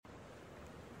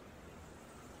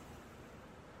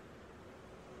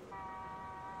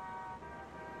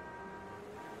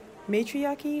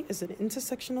Matriarchy is an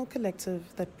intersectional collective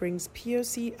that brings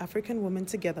POC African women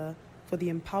together for the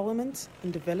empowerment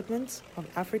and development of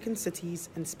African cities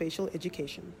and spatial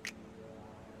education.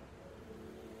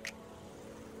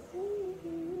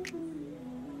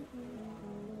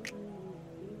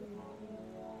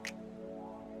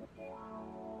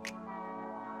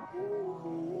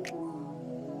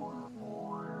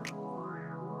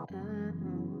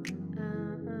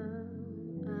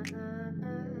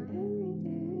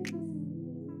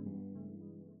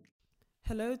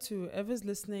 Hello to whoever's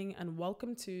listening and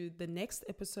welcome to the next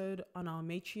episode on our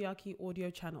Matriarchy audio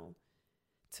channel.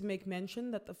 To make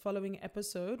mention that the following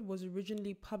episode was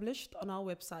originally published on our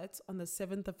website on the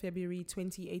 7th of February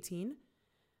 2018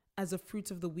 as a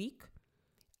fruit of the week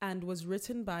and was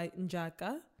written by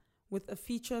Njaka with a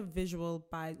feature visual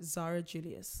by Zara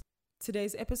Julius.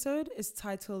 Today's episode is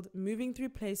titled Moving Through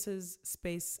Places,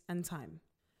 Space and Time.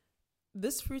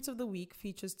 This fruit of the week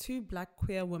features two black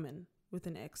queer women with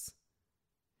an X.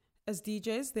 As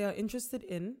DJs, they are interested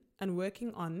in and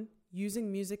working on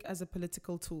using music as a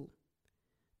political tool.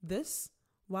 This,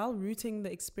 while rooting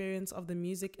the experience of the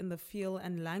music in the feel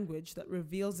and language that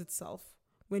reveals itself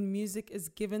when music is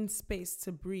given space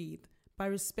to breathe by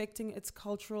respecting its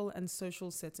cultural and social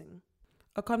setting.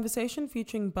 A conversation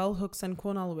featuring Bell Hooks and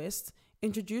Cornel West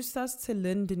introduced us to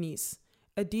Lynn Denise,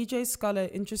 a DJ scholar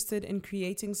interested in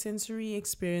creating sensory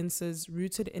experiences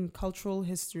rooted in cultural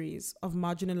histories of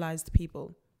marginalized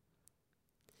people.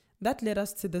 That led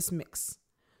us to this mix: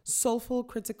 soulful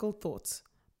critical thought,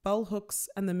 bell hooks,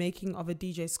 and the making of a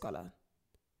DJ scholar.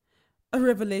 A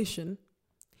revelation.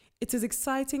 It is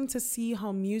exciting to see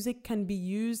how music can be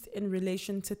used in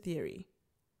relation to theory.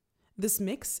 This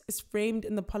mix is framed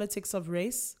in the politics of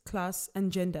race, class,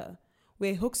 and gender,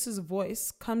 where Hooks'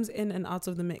 voice comes in and out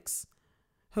of the mix,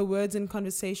 her words in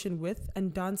conversation with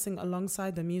and dancing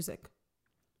alongside the music.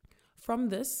 From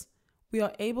this, we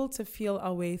are able to feel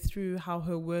our way through how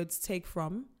her words take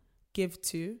from, give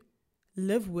to,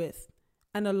 live with,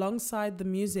 and alongside the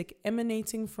music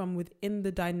emanating from within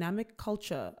the dynamic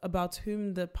culture about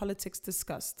whom the politics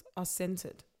discussed are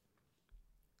centered.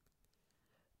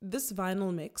 This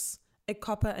vinyl mix, a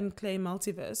copper and clay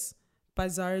multiverse by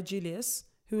Zara Julius,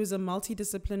 who is a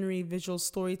multidisciplinary visual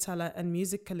storyteller and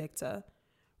music collector,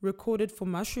 recorded for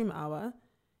Mushroom Hour,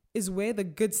 is where the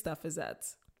good stuff is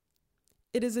at.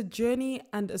 It is a journey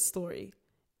and a story.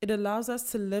 It allows us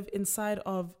to live inside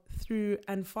of, through,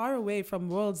 and far away from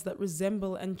worlds that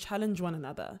resemble and challenge one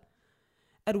another,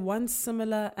 at once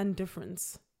similar and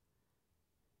different.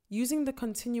 Using the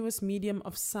continuous medium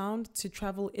of sound to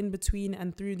travel in between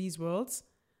and through these worlds,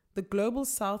 the global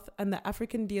south and the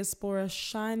African diaspora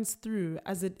shines through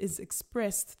as it is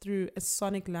expressed through a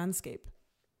sonic landscape.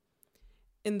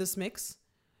 In this mix,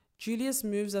 Julius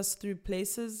moves us through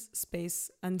places, space,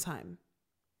 and time.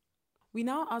 We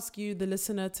now ask you, the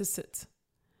listener, to sit.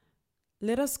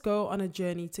 Let us go on a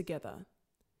journey together.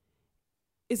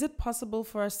 Is it possible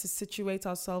for us to situate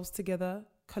ourselves together,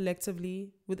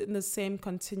 collectively, within the same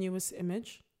continuous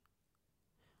image?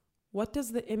 What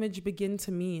does the image begin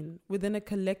to mean within a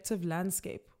collective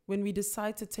landscape when we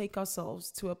decide to take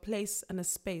ourselves to a place and a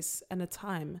space and a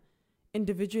time,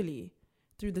 individually,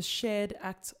 through the shared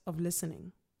act of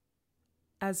listening?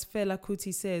 As Fela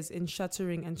Kuti says in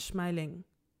Shuttering and Smiling,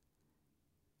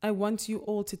 I want you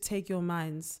all to take your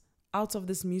minds out of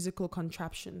this musical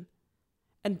contraption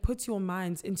and put your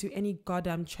minds into any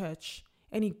goddamn church,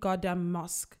 any goddamn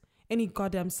mosque, any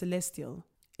goddamn celestial,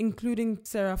 including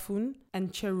Seraphun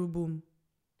and Cherubim.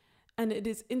 And it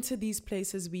is into these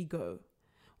places we go,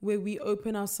 where we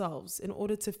open ourselves in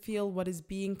order to feel what is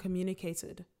being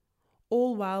communicated,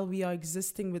 all while we are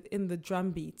existing within the drum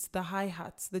beats, the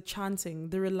hi-hats, the chanting,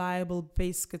 the reliable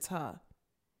bass guitar.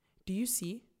 Do you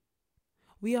see?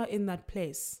 We are in that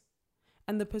place,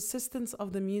 and the persistence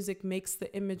of the music makes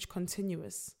the image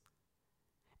continuous.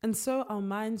 And so our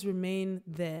minds remain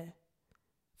there,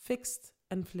 fixed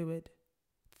and fluid,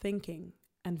 thinking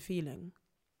and feeling.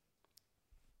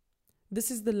 This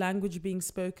is the language being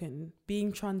spoken,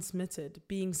 being transmitted,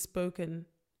 being spoken.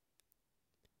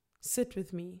 Sit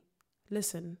with me,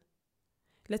 listen.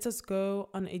 Let us go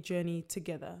on a journey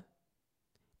together.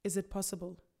 Is it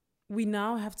possible? We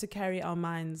now have to carry our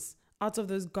minds out of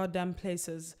those goddamn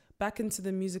places, back into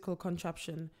the musical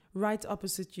contraption, right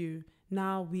opposite you.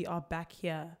 Now we are back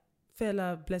here.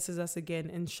 Fela blesses us again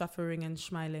in Shuffering and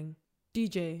Smiling.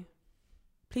 DJ,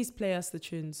 please play us the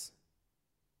tunes.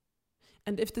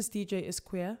 And if this DJ is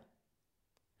queer?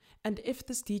 And if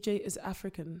this DJ is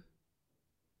African?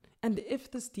 And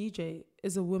if this DJ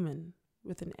is a woman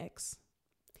with an X?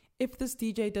 If this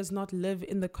DJ does not live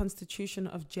in the constitution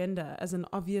of gender as an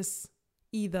obvious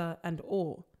either and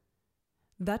or.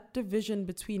 That division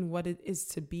between what it is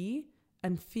to be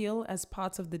and feel as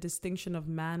part of the distinction of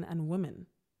man and woman.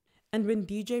 And when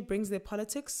DJ brings their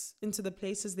politics into the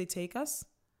places they take us,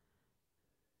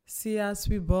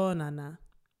 siyaswibona.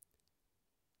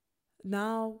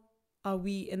 Now are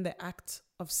we in the act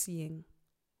of seeing,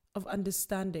 of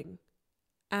understanding,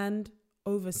 and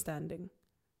overstanding.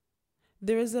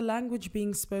 There is a language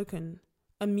being spoken,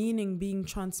 a meaning being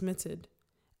transmitted,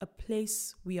 a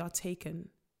place we are taken.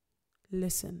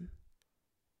 Listen.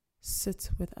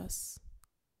 Sit with us.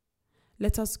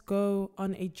 Let us go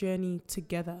on a journey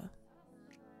together.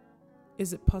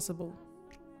 Is it possible?